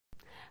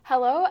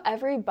Hello,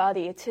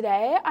 everybody.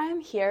 Today I'm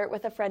here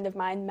with a friend of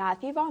mine,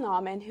 Matthew Von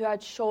Almen, who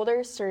had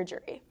shoulder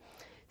surgery.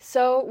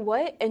 So,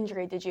 what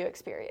injury did you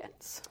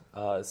experience?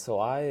 So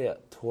I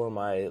tore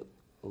my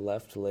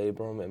left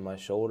labrum in my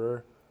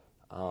shoulder,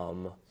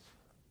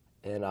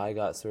 and I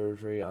got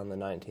surgery on the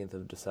 19th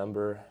of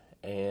December,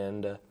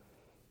 and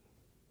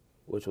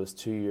which was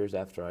 2 years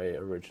after I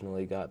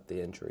originally got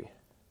the injury.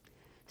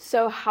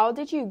 So, how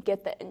did you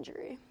get the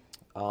injury?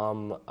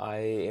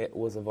 I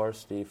was a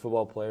varsity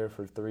football player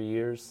for 3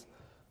 years.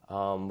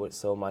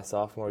 So my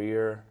sophomore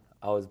year,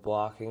 I was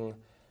blocking,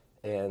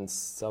 and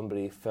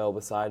somebody fell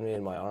beside me,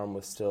 and my arm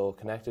was still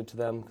connected to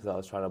them because I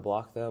was trying to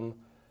block them.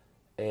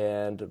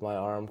 And my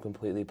arm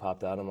completely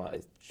popped out of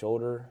my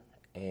shoulder,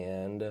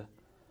 and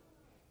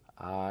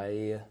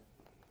I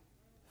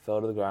fell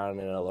to the ground,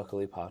 and it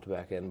luckily popped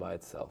back in by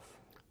itself.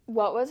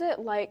 What was it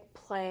like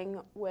playing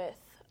with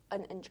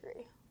an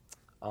injury?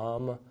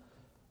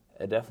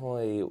 It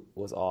definitely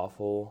was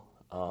awful.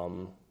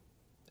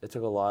 It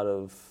took a lot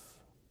of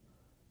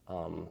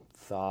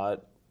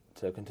thought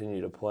to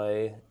continue to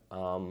play.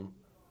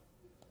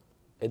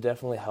 It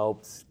definitely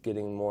helped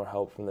getting more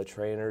help from the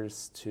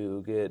trainers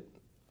to get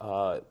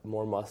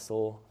more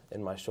muscle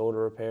in my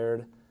shoulder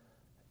repaired,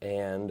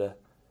 and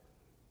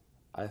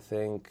I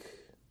think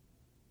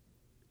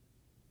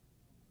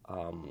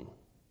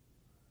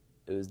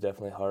it was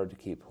definitely hard to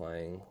keep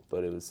playing,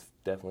 but it was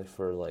definitely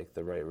for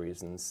the right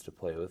reasons to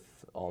play with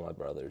all my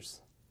brothers.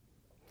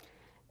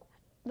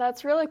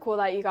 That's really cool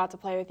that you got to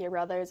play with your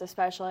brothers,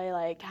 especially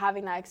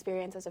having that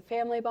experience as a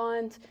family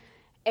bond.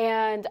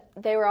 And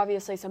they were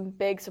obviously some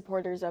big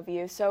supporters of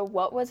you. So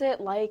what was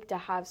it like to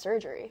have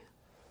surgery?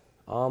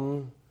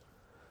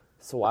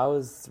 So I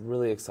was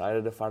really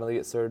excited to finally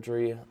get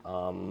surgery.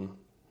 I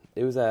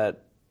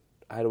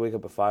had to wake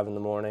up at 5 in the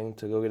morning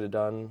to go get it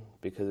done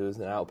because it was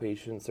an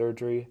outpatient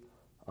surgery.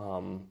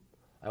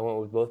 I went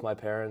with both my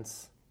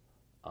parents.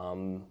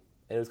 And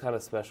it was kind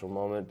of a special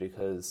moment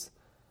because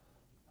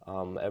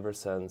ever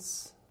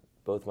since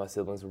both my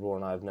siblings were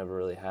born, I've never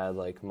really had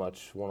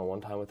much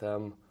one-on-one time with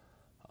them,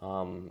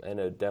 and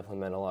it definitely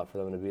meant a lot for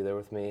them to be there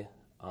with me.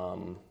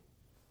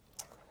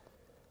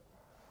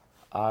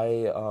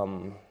 I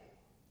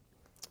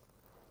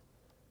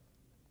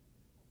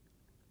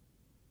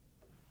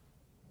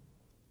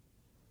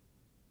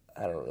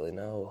don't really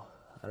know.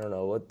 I don't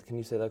know. What can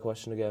you say that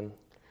question again?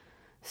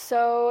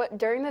 So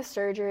during the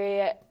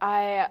surgery,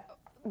 I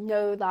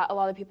know that a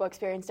lot of people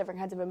experience different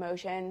kinds of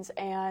emotions,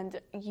 and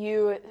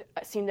you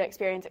seem to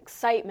experience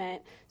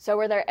excitement. So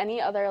were there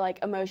any other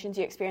emotions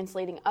you experienced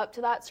leading up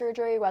to that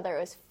surgery, whether it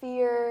was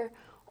fear,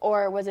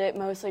 or was it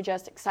mostly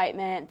just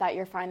excitement that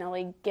you're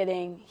finally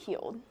getting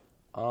healed?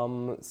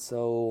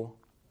 So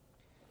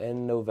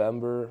in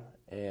November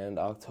and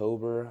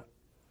October,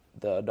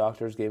 the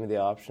doctors gave me the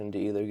option to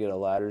either get a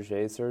latter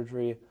J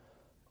surgery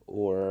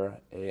or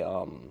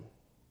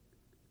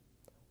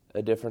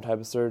a different type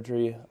of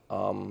surgery,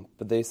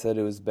 but they said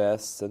it was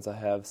best, since I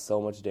have so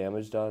much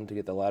damage done, to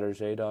get the latter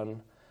J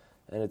done.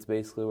 And it's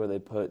basically where they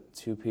put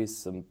 2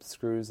 pieces of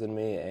screws in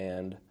me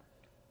and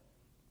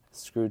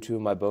screw 2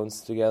 of my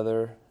bones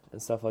together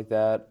and stuff like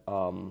that,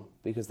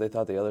 because they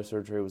thought the other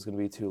surgery was going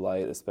to be too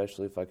light,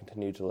 especially if I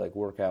continued to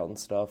work out and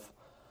stuff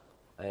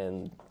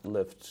and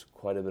lift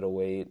quite a bit of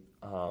weight.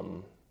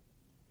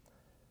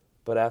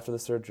 But after the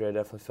surgery, I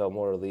definitely felt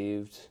more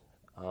relieved.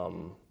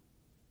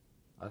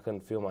 I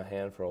couldn't feel my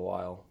hand for a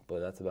while, but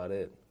that's about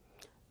it.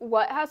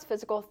 What has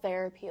physical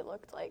therapy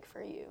looked like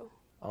for you?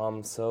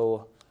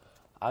 So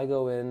I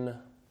went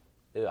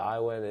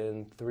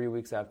in 3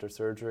 weeks after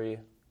surgery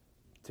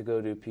to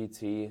go do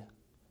PT.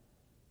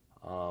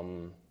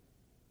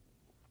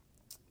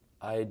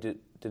 I did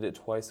it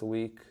twice a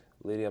week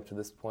leading up to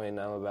this point.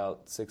 I'm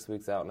about 6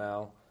 weeks out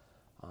now.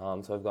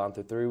 So I've gone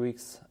through 3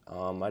 weeks.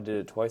 I did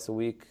it twice a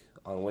week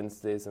on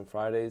Wednesdays and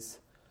Fridays.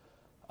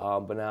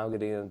 But now I'm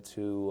getting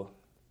into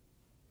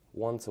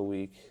once a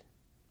week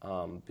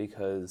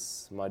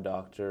because my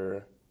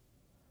doctor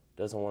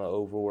doesn't want to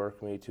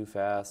overwork me too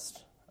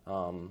fast.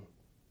 And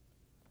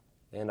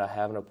I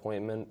have an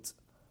appointment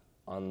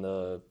on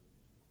the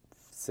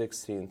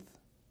 16th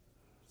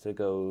to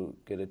go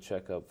get a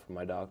checkup from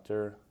my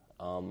doctor.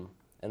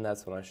 And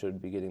that's when I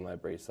should be getting my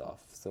brace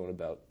off, so in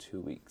about 2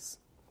 weeks.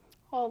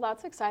 Well,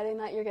 that's exciting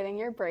that you're getting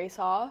your brace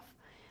off.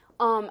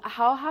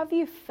 How have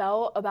you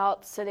felt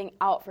about sitting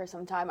out for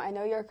some time? I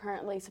know you're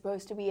currently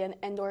supposed to be in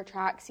indoor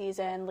track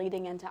season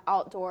leading into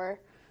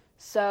outdoor.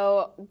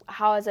 So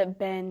how has it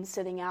been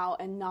sitting out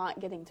and not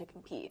getting to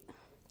compete?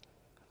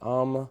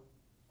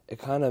 It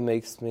kind of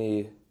makes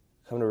me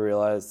come to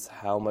realize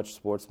how much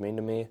sports mean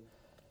to me.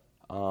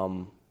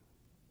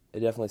 It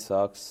definitely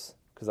sucks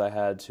because I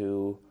had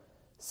to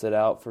sit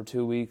out for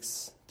 2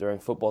 weeks during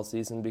football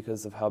season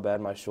because of how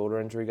bad my shoulder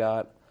injury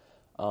got.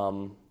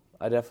 I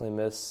definitely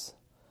miss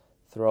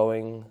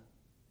throwing,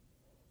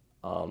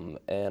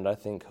 and I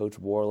think Coach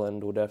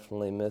Borland will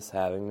definitely miss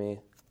having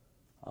me.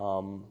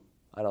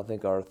 I don't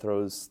think our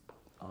throws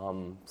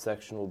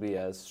section will be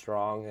as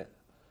strong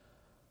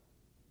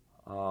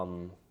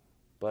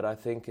but I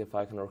think if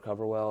I can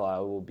recover well, I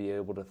will be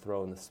able to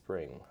throw in the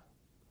spring.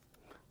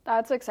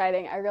 That's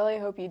exciting. I really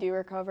hope you do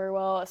recover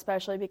well,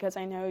 especially because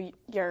I know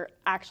you're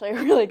actually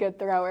a really good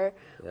thrower,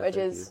 which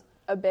is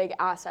a big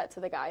asset to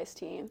the guys'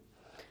 team.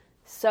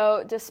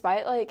 So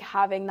despite like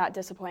having that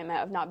disappointment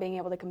of not being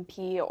able to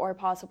compete or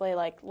possibly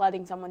like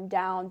letting someone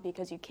down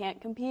because you can't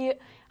compete,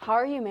 how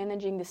are you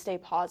managing to stay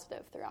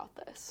positive throughout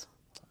this?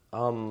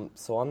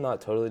 So I'm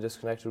not totally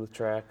disconnected with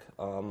track.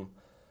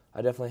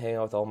 I definitely hang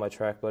out with all my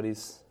track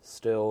buddies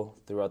still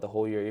throughout the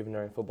whole year, even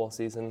during football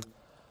season.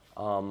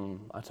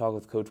 I talk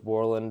with Coach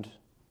Borland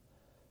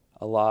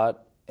a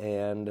lot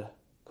and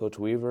Coach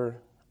Weaver.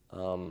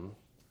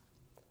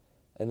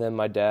 And then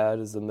my dad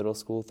is the middle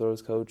school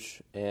throws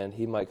coach, and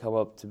he might come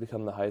up to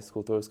become the high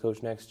school throws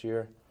coach next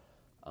year.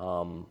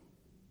 And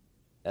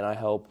I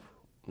help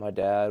my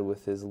dad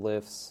with his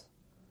lifts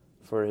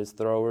for his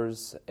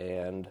throwers,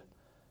 and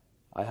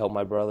I help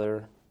my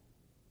brother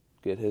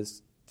get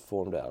his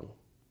form down.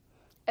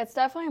 It's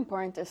definitely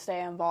important to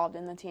stay involved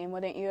in the team,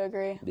 wouldn't you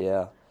agree?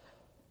 Yeah.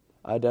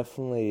 I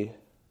definitely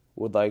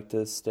would like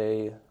to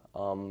stay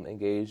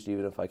engaged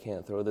even if I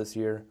can't throw this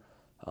year.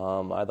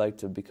 I'd like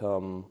to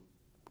become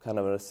kind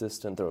of an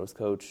assistant throws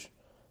coach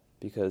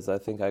because I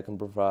think I can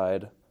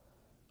provide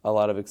a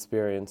lot of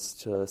experience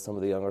to some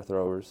of the younger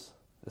throwers,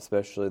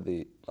 especially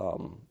the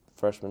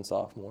freshman,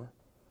 sophomore.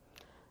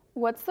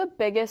 What's the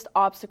biggest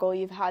obstacle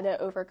you've had to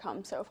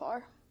overcome so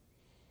far?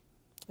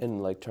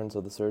 In like terms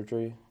of the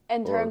surgery?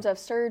 In terms of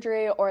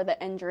surgery or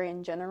the injury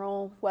in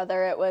general,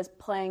 whether it was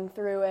playing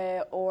through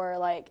it or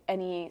like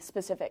any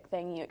specific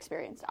thing you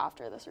experienced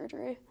after the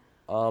surgery?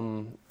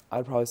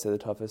 I'd probably say the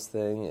toughest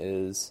thing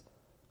is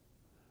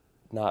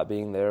not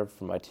being there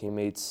for my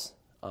teammates.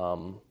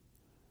 I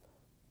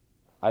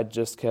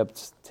just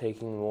kept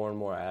taking more and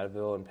more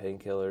Advil and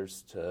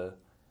painkillers to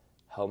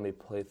help me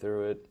play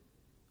through it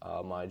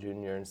my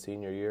junior and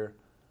senior year.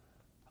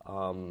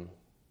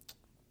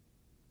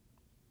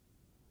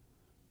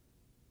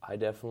 I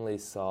definitely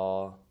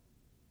saw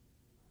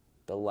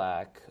the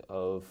lack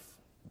of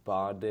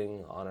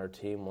bonding on our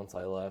team once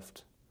I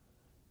left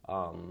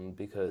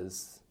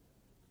because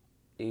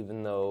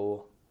even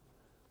though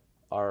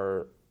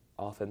our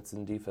offensive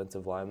and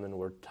defensive linemen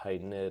were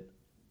tight-knit,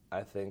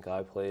 I think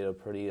I played a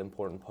pretty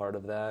important part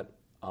of that.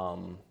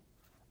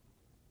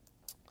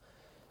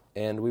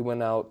 And we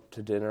went out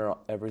to dinner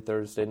every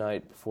Thursday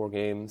night before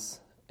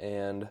games,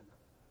 and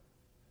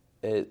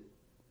it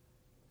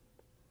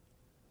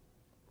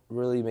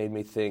really made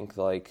me think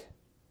like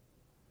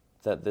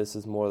that this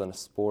is more than a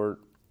sport,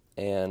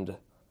 and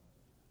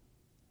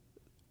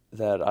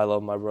that I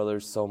love my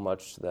brothers so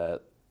much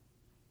that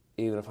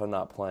even if I'm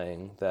not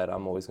playing, that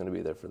I'm always going to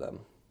be there for them.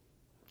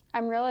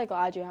 I'm really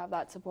glad you have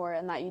that support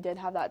and that you did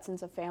have that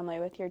sense of family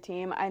with your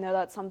team. I know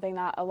that's something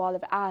that a lot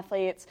of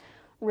athletes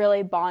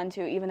really bond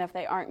to, even if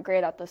they aren't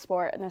great at the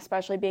sport, and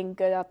especially being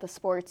good at the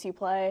sports you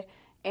play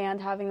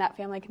and having that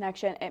family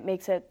connection, it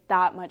makes it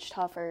that much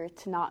tougher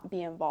to not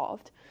be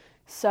involved.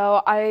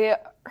 So I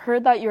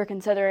heard that you were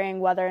considering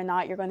whether or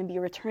not you're going to be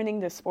returning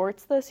to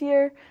sports this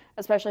year,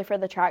 especially for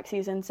the track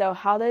season. So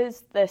how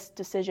does this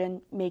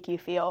decision make you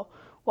feel?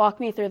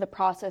 Walk me through the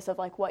process of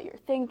like what you're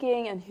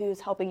thinking and who's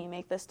helping you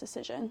make this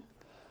decision.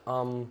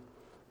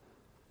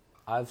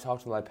 I've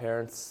talked to my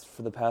parents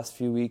for the past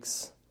few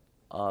weeks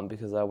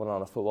because I went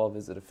on a football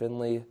visit to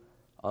Findlay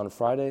on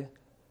Friday.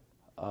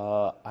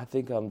 I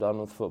think I'm done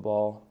with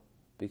football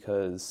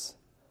because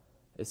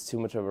it's too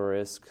much of a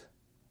risk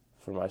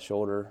for my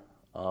shoulder,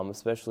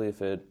 especially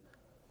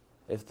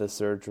if the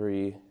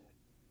surgery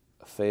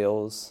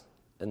fails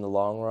in the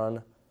long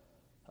run.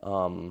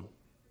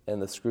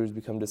 And the screws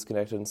become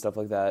disconnected and stuff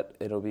like that,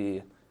 it'll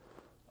be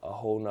a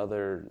whole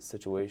nother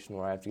situation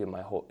where I have to get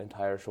my whole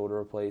entire shoulder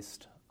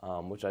replaced,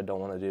 which I don't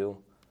want to do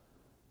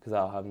because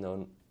I'll have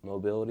no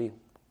mobility.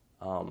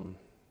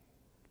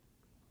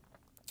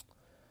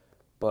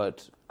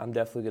 But I'm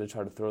definitely going to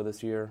try to throw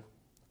this year.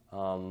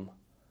 And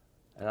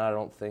I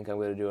don't think I'm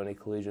going to do any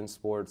collegiate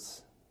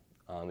sports,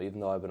 even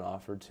though I've been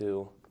offered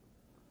to.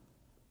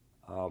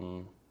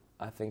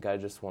 I think I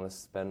just want to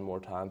spend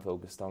more time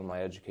focused on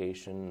my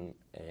education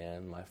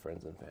and my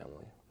friends and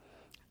family.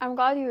 I'm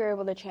glad you were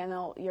able to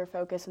channel your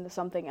focus into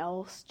something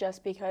else,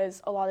 just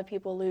because a lot of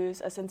people lose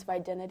a sense of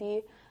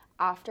identity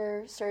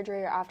after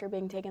surgery or after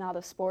being taken out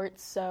of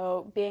sports,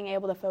 so being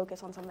able to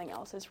focus on something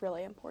else is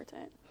really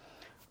important.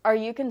 Are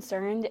you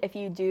concerned if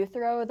you do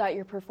throw that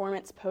your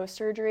performance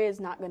post-surgery is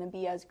not going to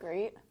be as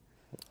great?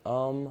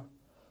 I'm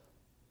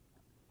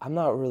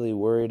not really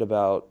worried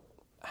about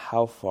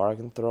how far I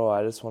can throw.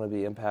 I just want to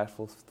be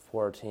impactful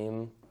for our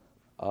team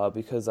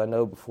because I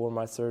know before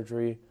my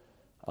surgery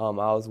I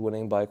was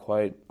winning by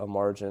quite a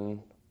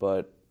margin,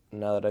 but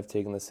now that I've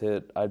taken this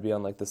hit, I'd be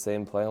on like the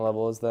same playing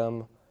level as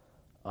them.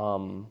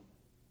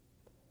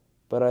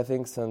 But I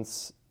think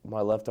since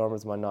my left arm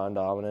is my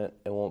non-dominant,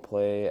 it won't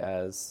play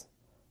as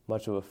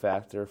much of a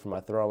factor for my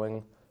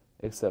throwing,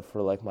 except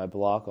for like my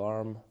block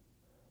arm.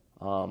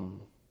 And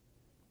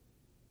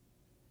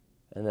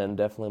then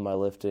definitely my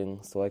lifting,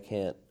 so I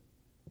can't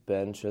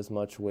bench as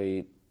much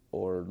weight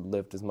or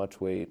lift as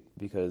much weight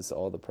because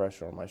all the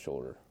pressure on my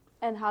shoulder.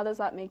 And how does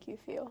that make you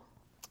feel?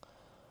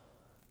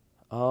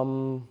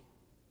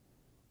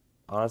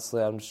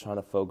 Honestly, I'm just trying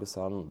to focus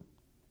on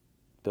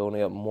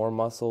building up more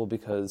muscle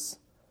because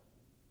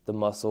the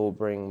muscle will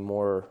bring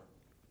more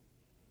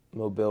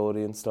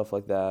mobility and stuff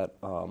like that,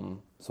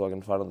 so I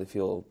can finally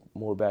feel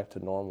more back to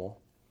normal.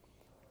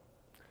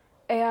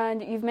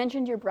 And you've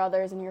mentioned your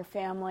brothers and your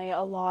family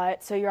a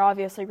lot, so you're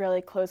obviously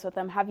really close with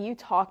them. Have you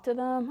talked to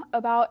them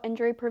about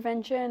injury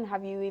prevention?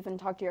 Have you even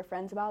talked to your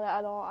friends about it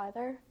at all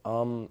either?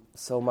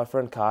 So my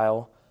friend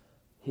Kyle,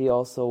 he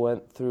also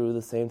went through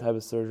the same type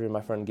of surgery.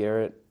 My friend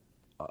Garrett,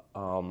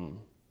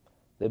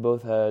 they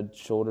both had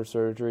shoulder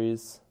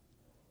surgeries,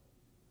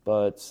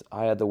 but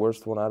I had the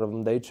worst one out of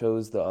them. They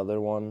chose the other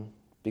one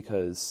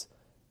because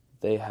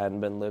they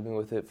hadn't been living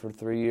with it for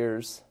 3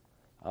 years.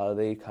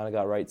 They kind of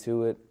got right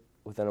to it.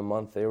 Within a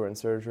month, they were in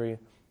surgery.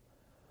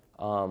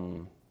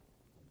 I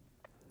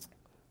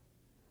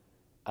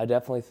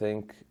definitely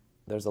think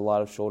there's a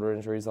lot of shoulder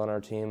injuries on our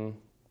team.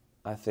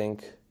 I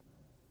think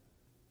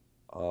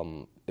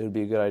it would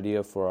be a good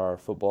idea for our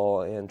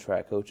football and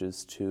track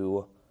coaches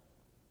to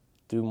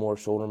do more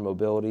shoulder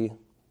mobility,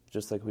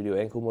 just like we do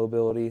ankle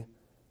mobility.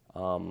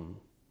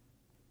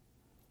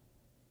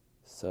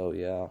 So,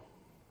 yeah.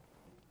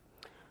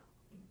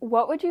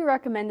 What would you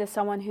recommend to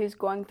someone who's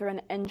going through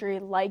an injury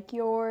like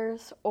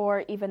yours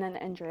or even an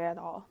injury at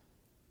all?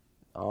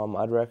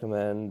 I'd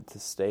recommend to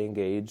stay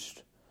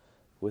engaged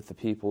with the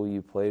people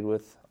you played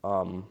with.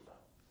 I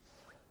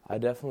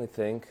definitely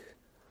think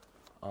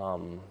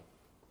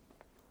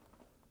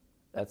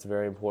that's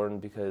very important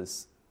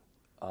because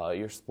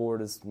your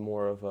sport is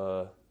more of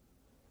a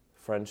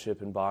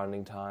friendship and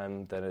bonding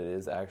time than it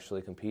is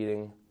actually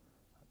competing,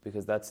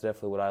 because that's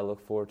definitely what I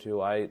look forward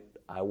to. I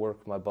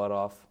work my butt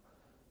off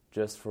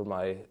just for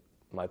my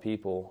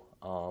people.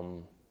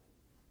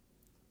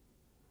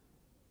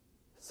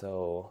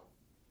 So,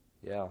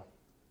 yeah.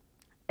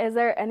 Is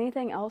there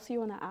anything else you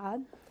want to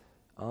add?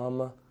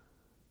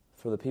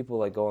 For the people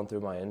like going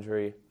through my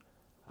injury,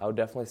 I would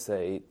definitely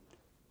say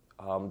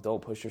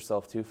don't push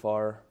yourself too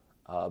far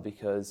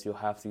because you'll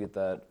have to get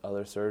that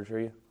other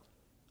surgery.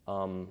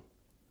 And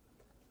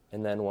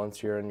then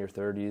once you're in your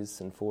 30s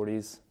and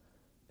 40s,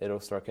 it'll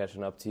start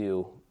catching up to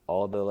you.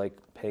 All the like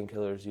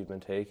painkillers you've been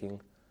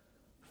taking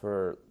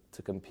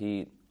to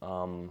compete,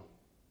 the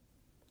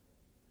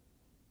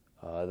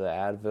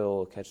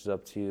Advil catches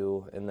up to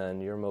you, and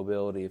then your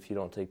mobility, if you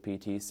don't take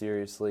PT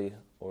seriously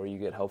or you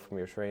get help from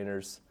your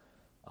trainers,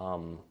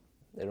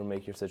 it'll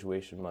make your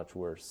situation much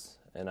worse.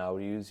 And I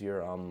would use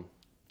your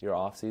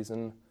off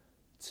season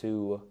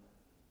to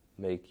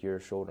make your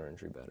shoulder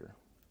injury better.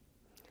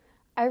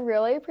 I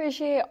really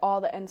appreciate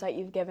all the insight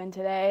you've given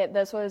today.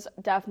 This was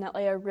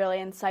definitely a really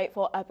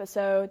insightful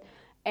episode.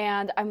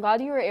 And I'm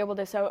glad you were able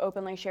to so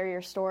openly share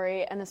your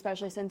story, and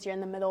especially since you're in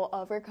the middle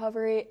of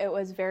recovery, it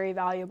was very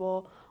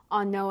valuable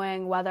on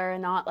knowing whether or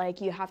not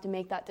like you have to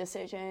make that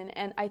decision.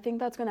 And I think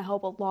that's going to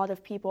help a lot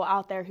of people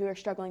out there who are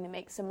struggling to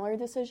make similar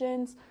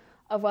decisions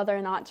of whether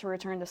or not to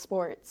return to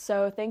sports.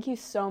 So thank you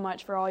so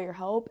much for all your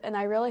help, and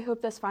I really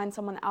hope this finds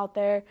someone out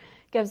there,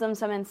 gives them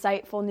some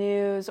insightful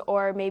news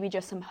or maybe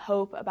just some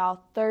hope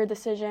about their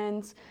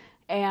decisions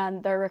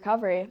and their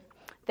recovery.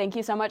 Thank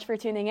you so much for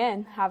tuning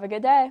in. Have a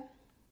good day.